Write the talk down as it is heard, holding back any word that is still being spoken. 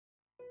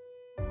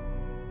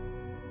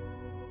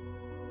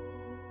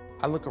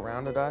I look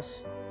around at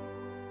us,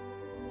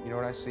 you know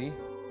what I see?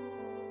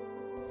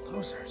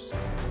 Losers.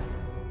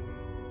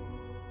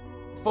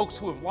 Folks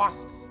who have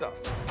lost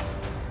stuff.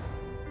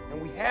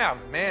 And we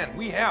have, man,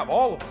 we have,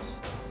 all of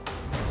us.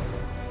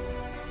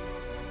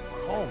 Our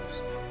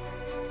homes.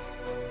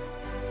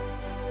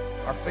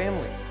 Our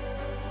families.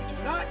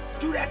 Do not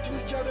do that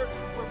to each other.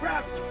 We're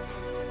ravagers.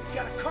 We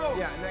got a code.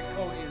 Yeah, and that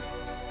code is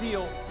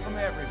steal from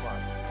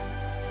everybody.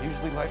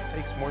 Usually life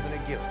takes more than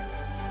it gives.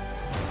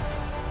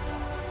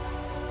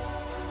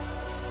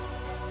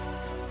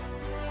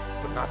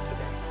 But not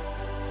today.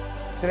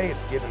 Today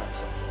it's given us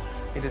something.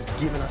 It has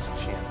given us a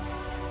chance.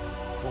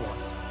 For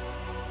once.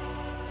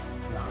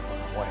 Not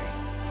run away.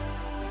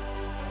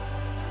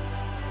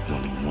 There's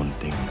only one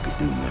thing you could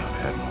do now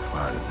to add more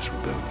fire to this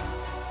rebellion.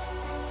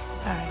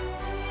 Alright,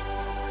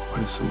 Why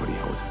does somebody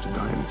always have to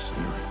die in this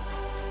scenario?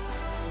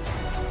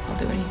 I'll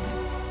do anything.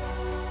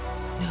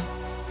 No.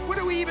 What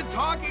are we even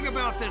talking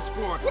about this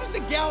for? What has the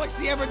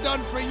galaxy ever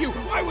done for you?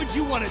 Why would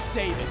you want to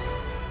save it?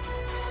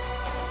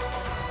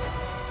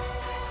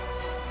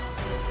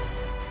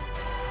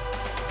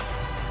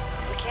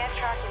 We can't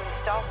track you in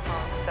stealth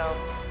mode, so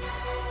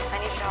I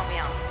need you to help me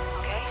out,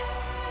 okay?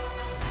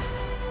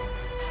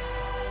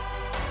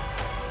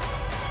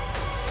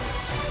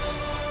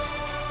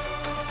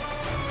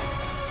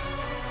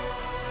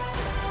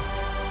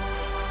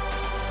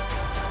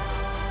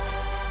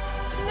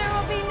 There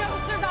will be no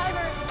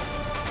survivors.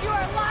 You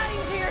are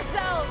lying to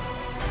yourself.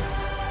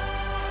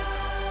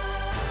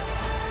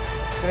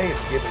 Today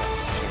it's given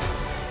us a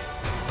chance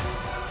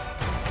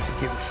to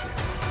give a shit.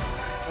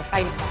 We're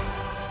fighting back.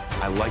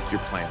 I like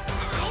your plan.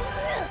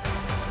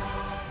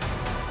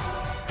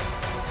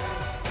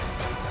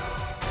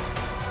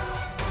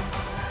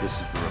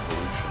 This is the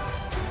revolution.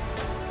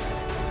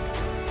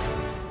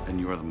 And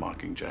you are the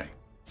Mockingjay.